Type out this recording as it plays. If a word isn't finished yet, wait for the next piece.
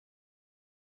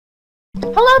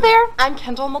Hello there, I'm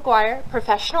Kendall McGuire,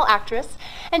 professional actress,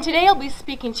 and today I'll be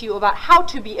speaking to you about how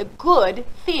to be a good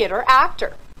theater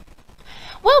actor.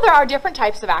 Well, there are different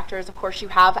types of actors. Of course, you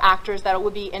have actors that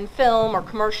would be in film or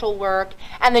commercial work,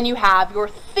 and then you have your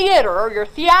theater or your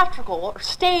theatrical or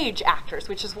stage actors,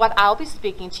 which is what I'll be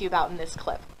speaking to you about in this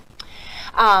clip.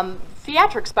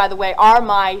 Theatrics, by the way, are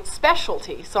my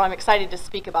specialty, so I'm excited to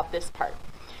speak about this part.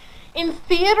 In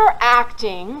theater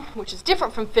acting, which is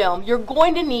different from film, you're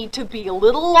going to need to be a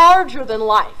little larger than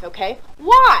life, okay?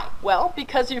 Why? Well,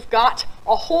 because you've got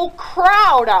a whole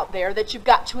crowd out there that you've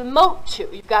got to emote to.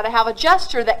 You've got to have a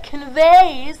gesture that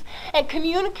conveys and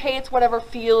communicates whatever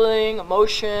feeling,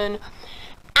 emotion,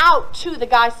 out to the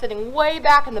guy sitting way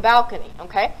back in the balcony,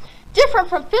 okay? Different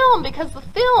from film because the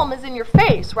film is in your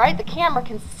face, right? The camera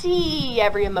can see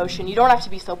every emotion. You don't have to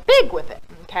be so big with it,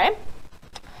 okay?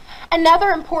 Another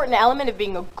important element of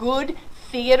being a good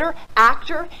theater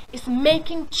actor is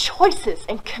making choices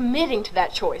and committing to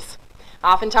that choice.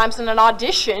 Oftentimes in an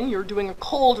audition, you're doing a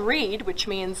cold read, which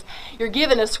means you're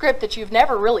given a script that you've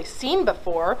never really seen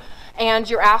before, and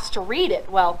you're asked to read it.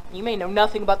 Well, you may know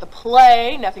nothing about the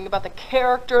play, nothing about the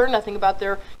character, nothing about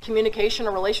their communication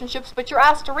or relationships, but you're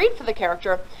asked to read for the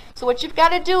character. So what you've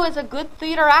got to do as a good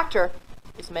theater actor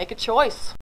is make a choice.